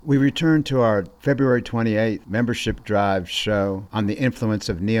We return to our February 28th membership drive show on the influence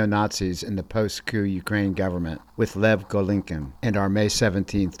of neo-Nazis in the post-coup Ukraine government with Lev Golinkin and our May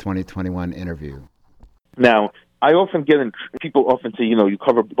 17th, 2021 interview. Now, I often get in, people often say, you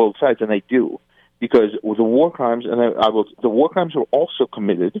cover both sides, and I do, because the war crimes, the war crimes were also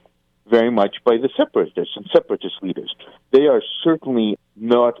committed very much by the separatists and separatist leaders. They are certainly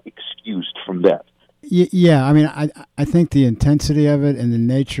not excused from that. Yeah, I mean, I think the intensity of it and the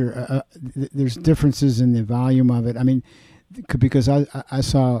nature, there's differences in the volume of it. I mean, because I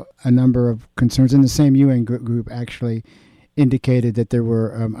saw a number of concerns, and the same UN group actually indicated that there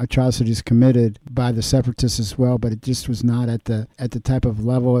were atrocities committed by the separatists as well, but it just was not at the type of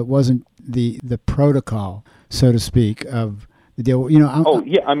level. It wasn't the protocol, so to speak, of the deal.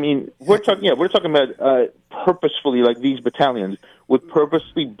 We're talking about purposefully, like these battalions would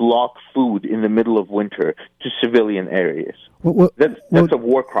purposely block food in the middle of winter to civilian areas. That's a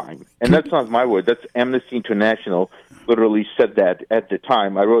war crime. And that's not my word. That's Amnesty International literally said that at the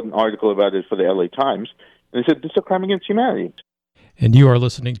time. I wrote an article about it for the LA Times, and they said this is a crime against humanity. And you are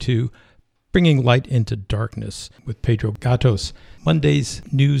listening to Bringing Light into Darkness with Pedro Gatos. Monday's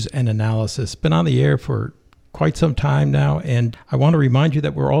news and analysis. Been on the air for quite some time now, and I want to remind you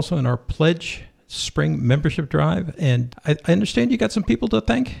that we're also in our Pledge Spring membership drive, and I understand you got some people to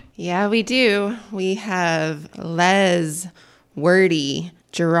thank. Yeah, we do. We have Les, Wordy,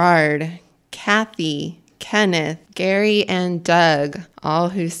 Gerard, Kathy, Kenneth, Gary, and Doug, all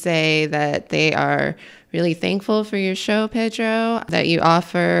who say that they are really thankful for your show, Pedro, that you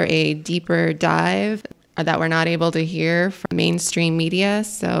offer a deeper dive that we're not able to hear from mainstream media.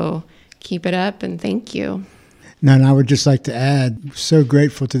 So keep it up, and thank you. Now, and I would just like to add, so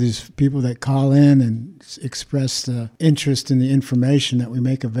grateful to these people that call in and express the interest in the information that we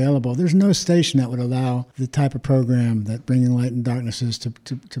make available. There's no station that would allow the type of program that Bringing Light in Darkness is to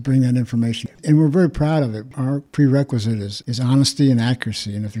bring that information. And we're very proud of it. Our prerequisite is honesty and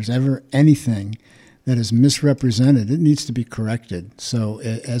accuracy. And if there's ever anything that is misrepresented, it needs to be corrected. So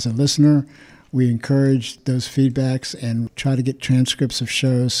as a listener, we encourage those feedbacks and try to get transcripts of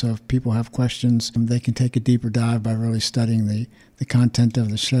shows, so if people have questions, they can take a deeper dive by really studying the content of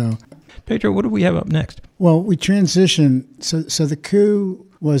the show. Pedro, what do we have up next? Well, we transition. So the coup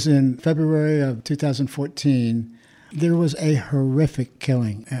was in February of 2014. There was a horrific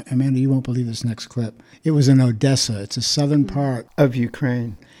killing. Amanda, you won't believe this next clip. It was in Odessa. It's a southern part of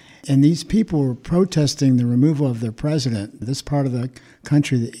Ukraine. And these people were protesting the removal of their president. This part of the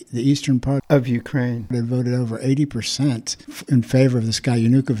country, the eastern part of Ukraine, had voted over 80% in favor of this guy,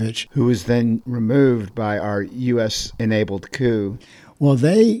 Yanukovych, who was then removed by our U.S.-enabled coup. Well,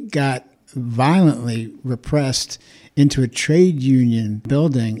 they got violently repressed into a trade union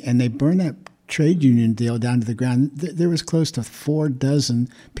building, and they burned that trade union deal down to the ground. There was close to 4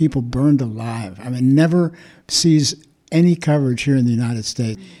 people burned alive. I mean, never sees any coverage here in the United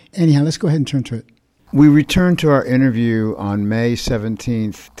States. Anyhow, let's go ahead and turn to it. We return to our interview on May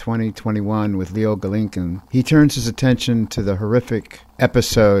 17th, 2021 with Leo Golinkin. He turns his attention to the horrific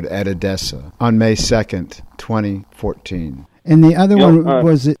episode at Odessa on May 2nd, 2014. And the other one,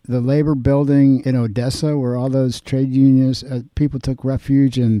 was it the labor building in Odessa where all those trade unions, people took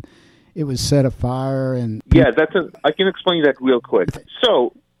refuge and it was set afire? And I can explain that real quick.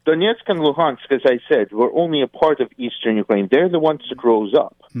 So, Donetsk and Luhansk, as I said, were only a part of eastern Ukraine. They're the ones that rose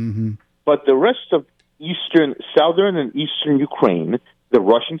up. Mm-hmm. But the rest of southern and eastern Ukraine, the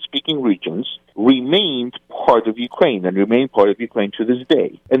Russian-speaking regions, remained part of Ukraine and remain part of Ukraine to this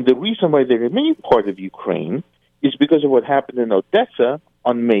day. And the reason why they remain part of Ukraine is because of what happened in Odessa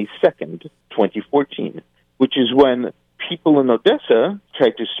on May 2nd, 2014, which is when people in Odessa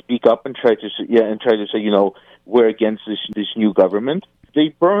tried to speak up and tried to say, we're against this new government.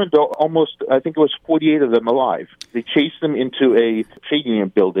 They burned almost, I think it was 48 of them alive. They chased them into a trade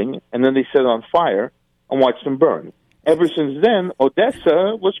union building, and then they set it on fire and watched them burn. Ever since then,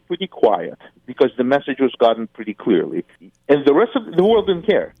 Odessa was pretty quiet because the message was gotten pretty clearly. And the rest of the world didn't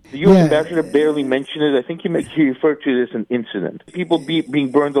care. The U.S. ambassador barely mentioned it. I think he referred to it as an incident. People being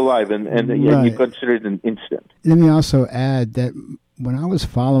burned alive, and you consider it an incident. Let me also add that when I was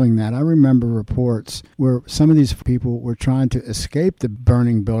following that, I remember reports where some of these people were trying to escape the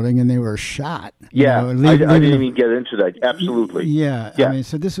burning building and they were shot. Yeah, I didn't even get into that. Absolutely. Yeah. I mean,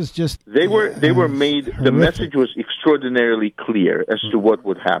 so this was just... They were made... Horrific. The message was extraordinarily clear as to what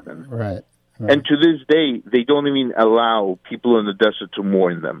would happen. Right. And to this day, they don't even allow people in Odessa to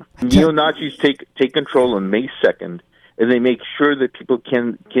mourn them. Neo-Nazis take control on May 2nd, and they make sure that people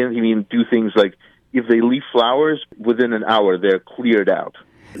can't even do things like, if they leave flowers, within an hour, they're cleared out.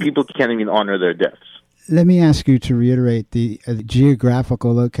 People can't even honor their deaths. Let me ask you to reiterate the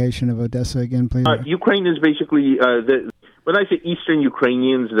geographical location of Odessa again, please. Ukraine is basically when I say Eastern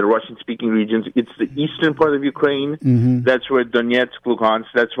Ukrainians, the Russian-speaking regions, it's the eastern part of Ukraine. Mm-hmm. That's where Donetsk, Luhansk,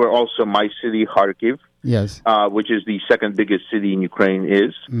 that's where also my city, Kharkiv, Yes. Which is the second biggest city in Ukraine,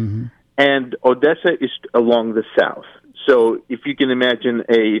 is. Mm-hmm. And Odessa is along the south. So if you can imagine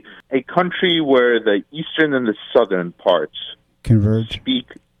a country where the eastern and the southern parts Converge. speak,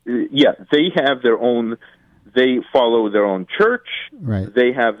 they have their own, they follow their own church, Right.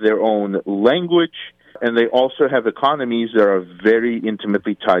 they have their own language, and they also have economies that are very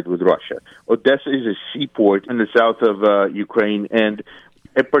intimately tied with Russia. Odessa is a seaport in the south of Ukraine, and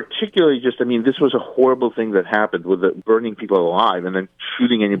particularly this was a horrible thing that happened with burning people alive and then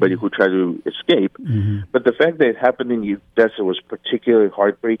shooting anybody who tried to escape. Mm-hmm. But the fact that it happened in Odessa was particularly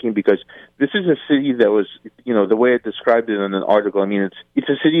heartbreaking because this is a city that was, the way I described it in an article, it's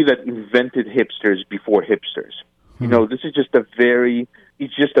a city that invented hipsters before hipsters. This is just a very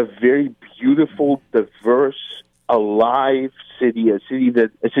beautiful, diverse, alive city, a city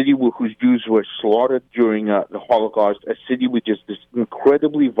whose Jews were slaughtered during the Holocaust, a city with just this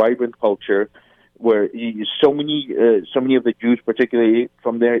incredibly vibrant culture, where so many of the Jews, particularly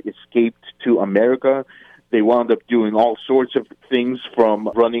from there, escaped to America. They wound up doing all sorts of things, from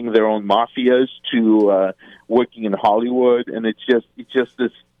running their own mafias to working in Hollywood, and it's just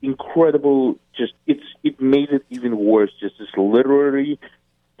this incredible. It made it even worse. Just this literary,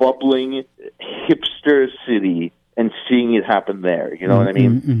 bubbling hipster city. And seeing it happen there, you know what I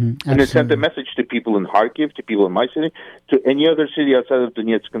mean? Mm-hmm. And it sent a message to people in Kharkiv, to people in my city, to any other city outside of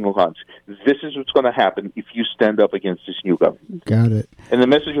Donetsk and Luhansk. This is what's going to happen if you stand up against this new government. Got it. And the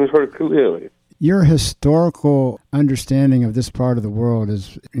message was heard clearly. Your historical understanding of this part of the world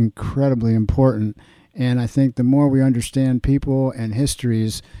is incredibly important. And I think the more we understand people and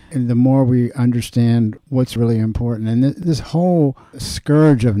histories, and the more we understand what's really important. And this whole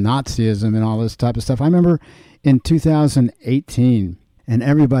scourge of Nazism and all this type of stuff, I remember in 2018, and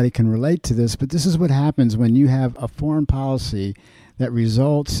everybody can relate to this, but this is what happens when you have a foreign policy that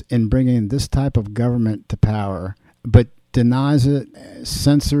results in bringing this type of government to power, but denies it,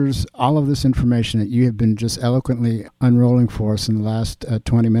 censors all of this information that you have been just eloquently unrolling for us in the last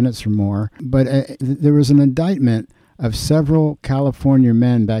 20 minutes or more. But there was an indictment of several California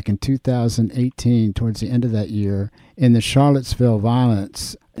men back in 2018, towards the end of that year, in the Charlottesville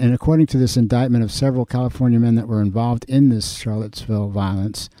violence. And according to this indictment of several California men that were involved in this Charlottesville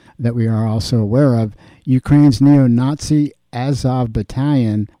violence that we are also aware of, Ukraine's neo-Nazi Azov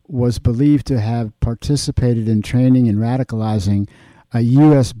Battalion was believed to have participated in training and radicalizing a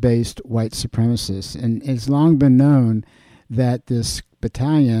U.S.-based white supremacist. And it's long been known that this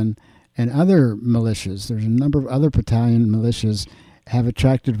battalion and other militias, there's a number of other battalion militias, have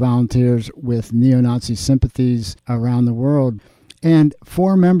attracted volunteers with neo-Nazi sympathies around the world. And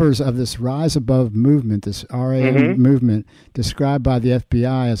 4 members of this Rise Above movement, this RAM movement, described by the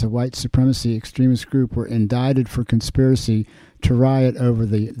FBI as a white supremacy extremist group, were indicted for conspiracy to riot over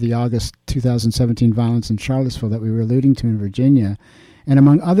the August 2017 violence in Charlottesville that we were alluding to in Virginia. And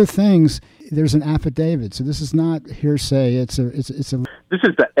among other things, there's an affidavit. So this is not hearsay. It's a. This is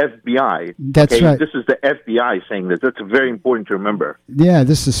the FBI. That's right. This is the FBI saying this. That's very important to remember. Yeah,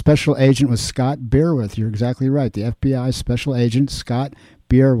 this is Special Agent with Scott Bierwirth. You're exactly right. The FBI Special Agent Scott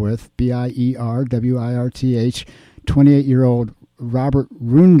Bierwirth, Bierwirth, 28-year-old Robert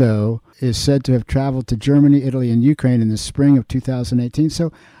Rundo is said to have traveled to Germany, Italy, and Ukraine in the spring of 2018.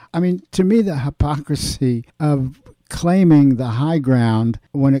 So, to me, the hypocrisy of claiming the high ground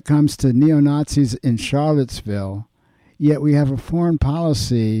when it comes to neo-Nazis in Charlottesville, yet we have a foreign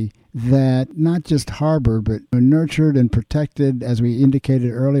policy that not just harbored, but nurtured and protected, as we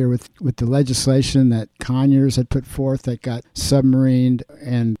indicated earlier with the legislation that Conyers had put forth that got submarined,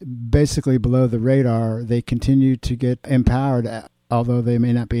 and basically below the radar, they continue to get empowered, although they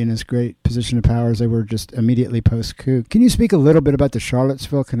may not be in as great position of power as they were just immediately post-coup. Can you speak a little bit about the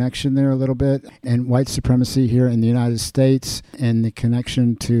Charlottesville connection there a little bit, and white supremacy here in the United States, and the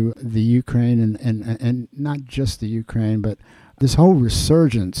connection to the Ukraine, and not just the Ukraine, but this whole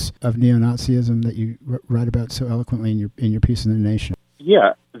resurgence of neo-Nazism that you write about so eloquently in your piece in The Nation?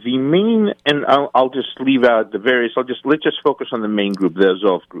 Yeah, the main, and I'll just leave out the various. Let's just focus on the main group, the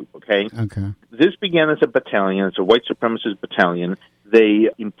Azov group. Okay. Okay. This began as a battalion. It's a white supremacist battalion.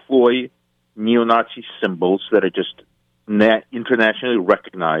 They employ neo-Nazi symbols that are just internationally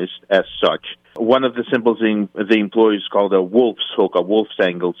recognized as such. One of the symbols they employ is called a wolf's hook, a wolf's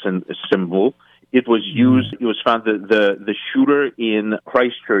angle symbol. It was used. It was found that the shooter in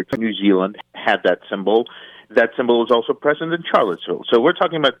Christchurch, New Zealand, had that symbol. That symbol was also present in Charlottesville. So we're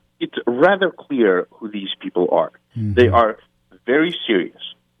talking about, it's rather clear who these people are. Mm-hmm. They are very serious.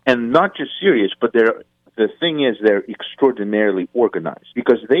 And not just serious, but the thing is they're extraordinarily organized.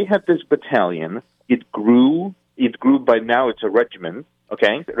 Because they had this battalion, it grew by now it's a regiment,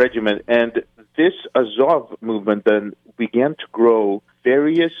 and this Azov movement then began to grow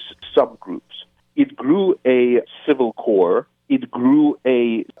various subgroups. It grew a civil corps, it grew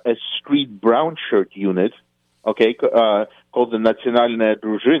a street brown shirt unit, called the Nationalная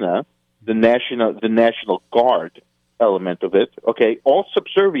Drużyna, the National Guard element of it, all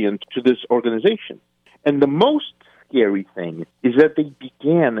subservient to this organization. And the most scary thing is that they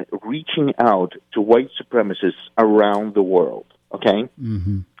began reaching out to white supremacists around the world,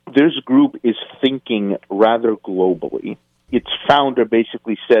 Mm-hmm. This group is thinking rather globally. Its founder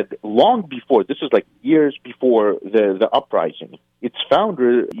basically said long before, this is like years before the uprising, its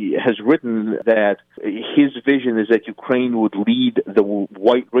founder has written that his vision is that Ukraine would lead the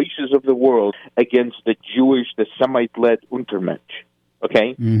white races of the world against the Semite-led Untermensch,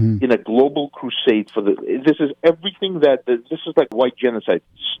 mm-hmm. in a global crusade this is everything this is like white genocide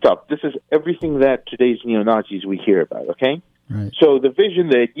stuff. This is everything that today's neo-Nazis we hear about, Right. So the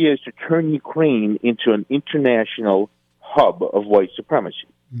idea is to turn Ukraine into an international hub of white supremacy,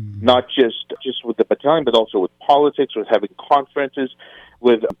 not just with the battalion, but also with politics, with having conferences,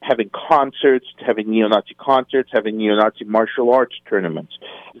 with having concerts, having neo-Nazi concerts, having neo-Nazi martial arts tournaments,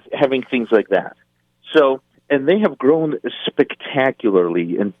 having things like that. So, and they have grown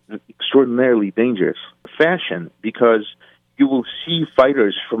spectacularly and extraordinarily dangerous fashion because you will see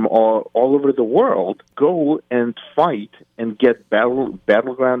fighters from all over the world go and fight and get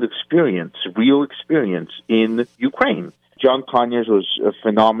battleground experience, real experience in Ukraine. John Conyers was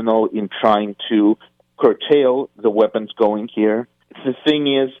phenomenal in trying to curtail the weapons going here. The thing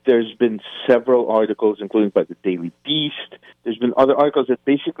is, there's been several articles, including by the Daily Beast. There's been other articles that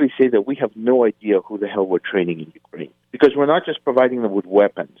basically say that we have no idea who the hell we're training in Ukraine. Because we're not just providing them with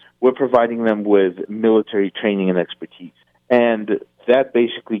weapons. We're providing them with military training and expertise. And that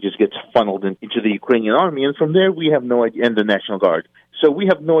basically just gets funneled into the Ukrainian army. And from there, we have no idea, and the National Guard. So we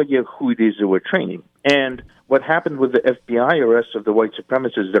have no idea who it is that we're training. And what happened with the FBI arrest of the white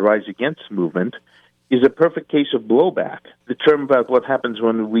supremacists, the Rise Against movement, is a perfect case of blowback. The term about what happens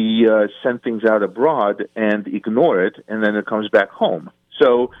when we send things out abroad and ignore it, and then it comes back home.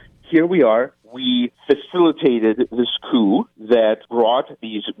 So here we are. We facilitated this coup that brought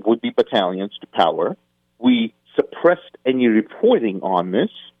these would-be battalions to power. We suppressed any reporting on this.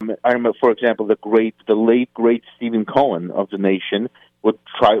 I remember, for example, the late great Stephen Cohen of The Nation would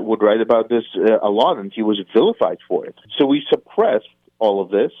write about this a lot, and he was vilified for it. So we suppressed all of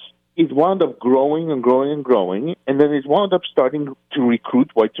this. It wound up growing and growing and growing, and then it wound up starting to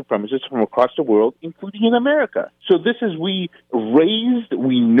recruit white supremacists from across the world, including in America. So we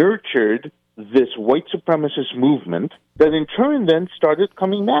nurtured this white supremacist movement that in turn then started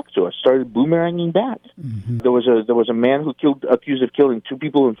coming back to us, started boomeranging back. Mm-hmm. There was a man accused of killing 2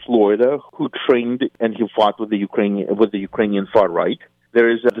 people in Florida who trained and he fought with the Ukrainian far right. There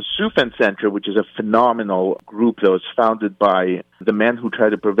is the Sufan Center, which is a phenomenal group that was founded by the man who tried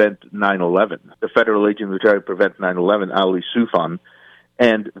to prevent 9/11, the federal agent who tried to prevent 9/11, Ali Sufan.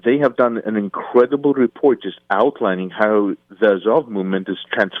 And they have done an incredible report just outlining how the Azov movement is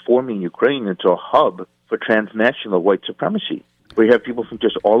transforming Ukraine into a hub for transnational white supremacy. We have people from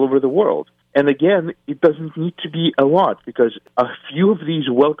just all over the world. And again, it doesn't need to be a lot because a few of these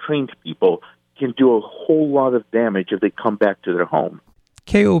well-trained people can do a whole lot of damage if they come back to their home.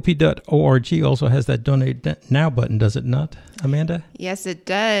 KOP.org also has that Donate Now button, does it not, Amanda? Yes, it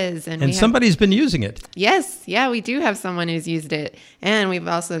does. And somebody's been using it. Yes. Yeah, we do have someone who's used it. And we've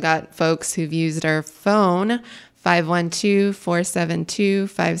also got folks who've used our phone,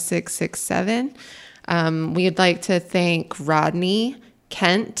 512-472-5667. We'd like to thank Rodney,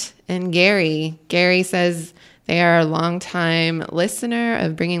 Kent, and Gary. Gary says they are a longtime listener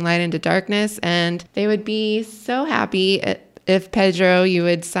of Bringing Light into Darkness, and they would be so happy if Pedro, you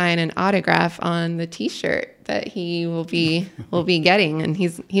would sign an autograph on the T-shirt that he will be getting, and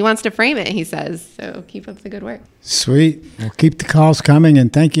he wants to frame it, he says. So keep up the good work. Sweet. Well, keep the calls coming,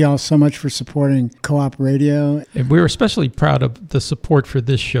 and thank you all so much for supporting Co-op Radio. And we're especially proud of the support for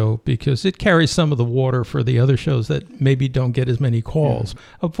this show because it carries some of the water for the other shows that maybe don't get as many calls. Yeah.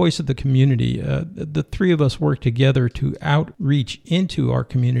 A voice of the community. The 3 of us work together to outreach into our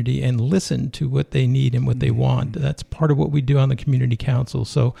community and listen to what they need and what they want. That's part of what we do on the Community Council.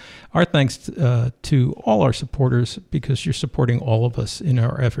 So our thanks to all our supporters because you're supporting all of us in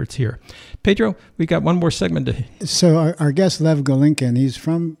our efforts here. Pedro, we got one more segment to... So our guest, Lev Golinkin, he's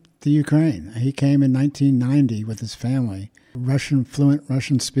from the Ukraine. He came in 1990 with his family. Fluent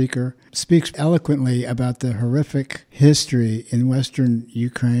Russian speaker, speaks eloquently about the horrific history in Western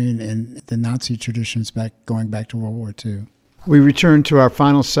Ukraine and the Nazi traditions going back to World War II. We return to our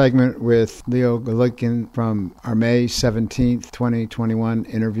final segment with Leo Golikhin from our May 17th, 2021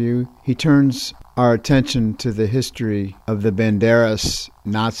 interview. He turns our attention to the history of the Banderas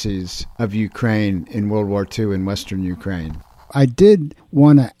Nazis of Ukraine in World War II in Western Ukraine. I did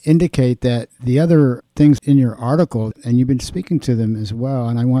want to indicate that the other things in your article, and you've been speaking to them as well,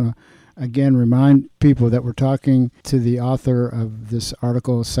 and I want to again remind people that we're talking to the author of this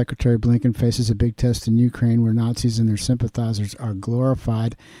article, Secretary Blinken Faces a Big Test in Ukraine Where Nazis and Their Sympathizers Are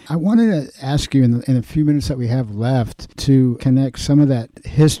Glorified. I wanted to ask you in the few minutes that we have left to connect some of that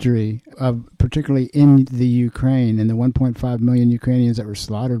history of particularly in the Ukraine and the 1.5 million Ukrainians that were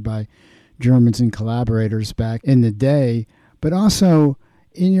slaughtered by Germans and collaborators back in the day. But also,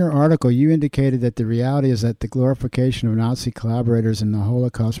 in your article, you indicated that the reality is that the glorification of Nazi collaborators and the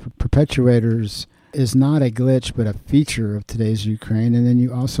Holocaust perpetuators is not a glitch, but a feature of today's Ukraine. And then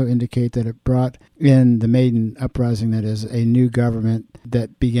you also indicate that it brought in the Maidan Uprising, that is, a new government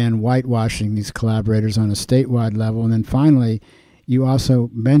that began whitewashing these collaborators on a statewide level. And then finally, you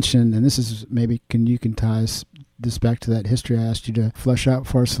also mentioned, and this is maybe you can tie this back to that history I asked you to flesh out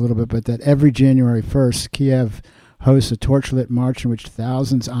for us a little bit, but that every January 1st, Kiev hosts a torchlit march in which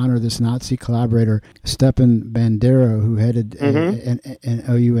thousands honor this Nazi collaborator, Stepan Bandera, who headed an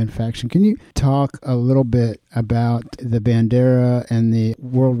OUN faction. Can you talk a little bit about the Bandera and the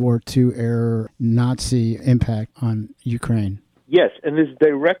World War II era Nazi impact on Ukraine? Yes, and this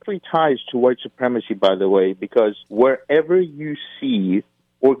directly ties to white supremacy, by the way, because wherever you see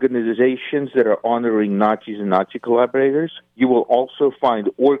organizations that are honoring Nazis and Nazi collaborators, you will also find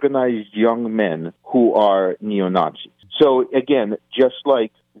organized young men who are neo-Nazis. So again, just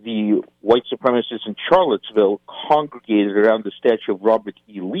like the white supremacists in Charlottesville congregated around the statue of Robert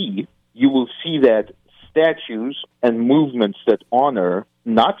E. Lee, you will see that statues and movements that honor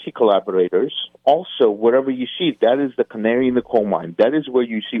Nazi collaborators, also, wherever you see it, that is the canary in the coal mine. That is where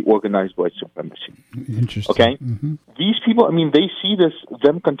you see organized white supremacy. Interesting. Okay? Mm-hmm. These people, they see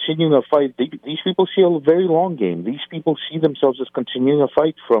them continuing a fight. These people see a very long game. These people see themselves as continuing a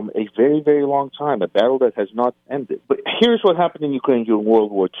fight from a very, very long time, a battle that has not ended. But here's what happened in Ukraine during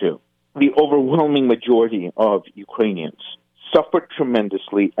World War II. The overwhelming majority of Ukrainians suffered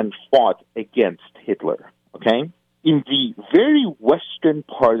tremendously and fought against Hitler. Okay? In the very western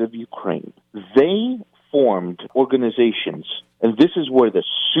part of Ukraine, they formed organizations, and this is where the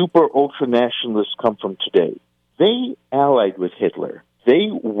super ultra-nationalists come from today. They allied with Hitler. They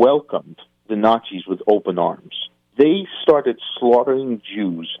welcomed the Nazis with open arms. They started slaughtering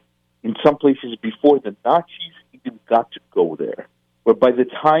Jews in some places before the Nazis even got to go there. But by the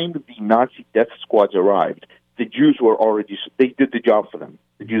time the Nazi death squads arrived, the Jews were already, they did the job for them.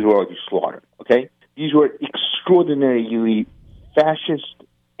 The Jews were already slaughtered, okay? These were extraordinarily fascist,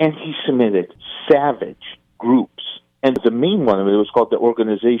 anti-Semitic, savage groups. And the main one of it was called the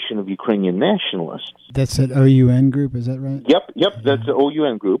Organization of Ukrainian Nationalists. That's an OUN group, is that right? Yep, that's the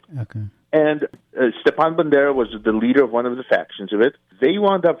OUN group. Okay. And Stepan Bandera was the leader of one of the factions of it. They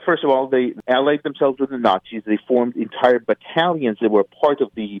wound up, first of all, they allied themselves with the Nazis. They formed entire battalions that were part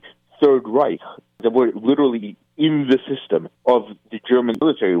of the Third Reich, that were literally in the system of the German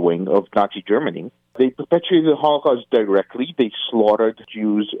military wing of Nazi Germany. They perpetuated the Holocaust directly. They slaughtered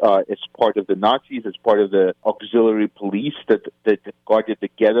Jews as part of the Nazis, as part of the auxiliary police that guarded the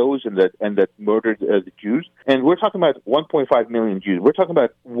ghettos and that murdered the Jews. And we're talking about 1.5 million Jews. We're talking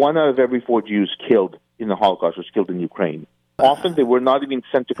about 1 out of every 4 Jews killed in the Holocaust was killed in Ukraine. Often they were not even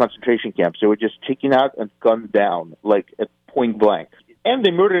sent to concentration camps. They were just taken out and gunned down, like at point blank. And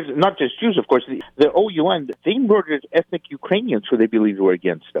they murdered not just Jews, of course. The OUN, they murdered ethnic Ukrainians who they believed were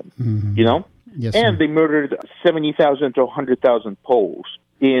against them, you know? Yes, and sir. they murdered 70,000 to 100,000 Poles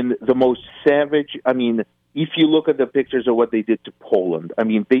in the most savage, if you look at the pictures of what they did to Poland,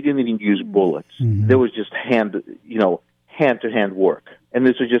 they didn't even use bullets. Mm-hmm. There was just hand-to-hand work. And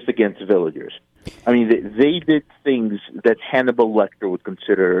this was just against villagers. They did things that Hannibal Lecter would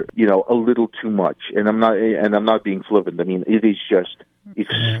consider, a little too much. And I'm not being flippant. It is just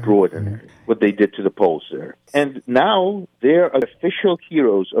extraordinary what they did to the Poles there. And now they're official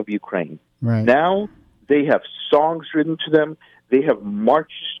heroes of Ukraine. Right. Now they have songs written to them. They have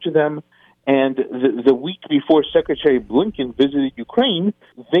marches to them. And the week before Secretary Blinken visited Ukraine,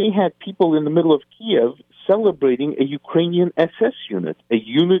 they had people in the middle of Kiev celebrating a Ukrainian SS unit, a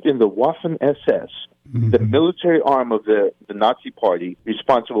unit in the Waffen-SS, the military arm of the Nazi party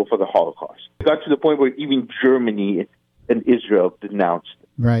responsible for the Holocaust. It got to the point where even Germany and Israel denounced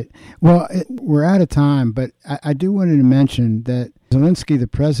Right. Well, we're out of time, but I do want to mention that Zelensky, the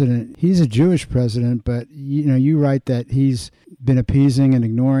president, he's a Jewish president, but you write that he's been appeasing and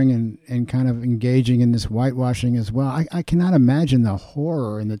ignoring and kind of engaging in this whitewashing as well. I cannot imagine the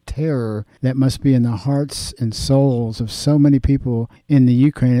horror and the terror that must be in the hearts and souls of so many people in the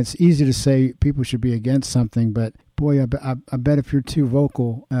Ukraine. It's easy to say people should be against something, but boy, I bet if you're too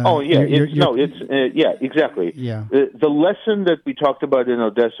vocal. Exactly. Yeah. The lesson that we talked about in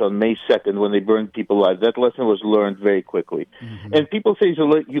Odessa on May 2nd when they burned people alive, that lesson was learned very quickly. Mm-hmm. And people say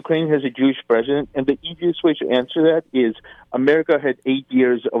Ukraine has a Jewish president, and the easiest way to answer that is America had 8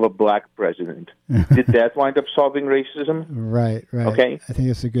 years of a black president. Did that wind up solving racism? Right. Okay. I think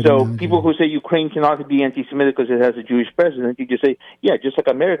that's a good So analogy. people who say Ukraine cannot be anti-Semitic because it has a Jewish president, you just say, yeah, just like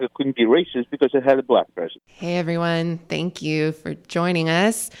America couldn't be racist because it had a black president. Hey, everyone. Thank you for joining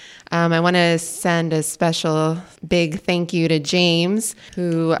us. I want to send a special big thank you to James,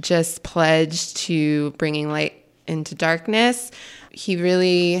 who just pledged to bringing light into darkness. He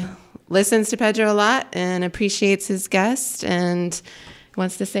really listens to Pedro a lot and appreciates his guest and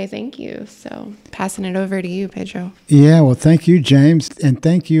wants to say thank you. So passing it over to you, Pedro. Yeah, well, thank you, James, and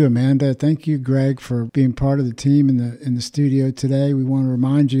thank you, Amanda. Thank you, Greg, for being part of the team in the studio today. We want to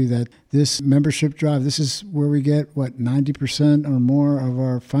remind you that this membership drive, this is where we get 90% or more of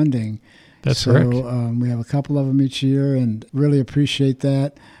our funding. That's correct. So we have a couple of them each year, and really appreciate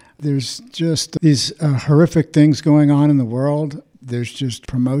that. There's just these horrific things going on in the world. There's just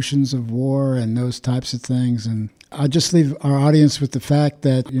promotions of war and those types of things, and I'll just leave our audience with the fact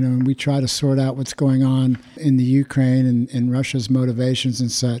that, we try to sort out what's going on in the Ukraine and Russia's motivations and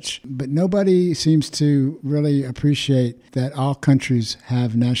such. But nobody seems to really appreciate that all countries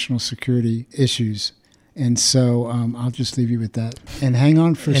have national security issues. And so I'll just leave you with that. And hang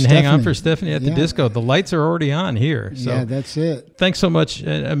on for Stephanie. And hang on for Stephanie at the disco. The lights are already on here. So yeah, that's it. Thanks so much,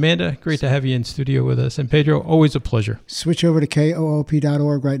 Amanda. Great to have you in studio with us. And Pedro, always a pleasure. Switch over to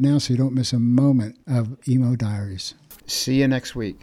koop.org right now so you don't miss a moment of Emo Diaries. See you next week.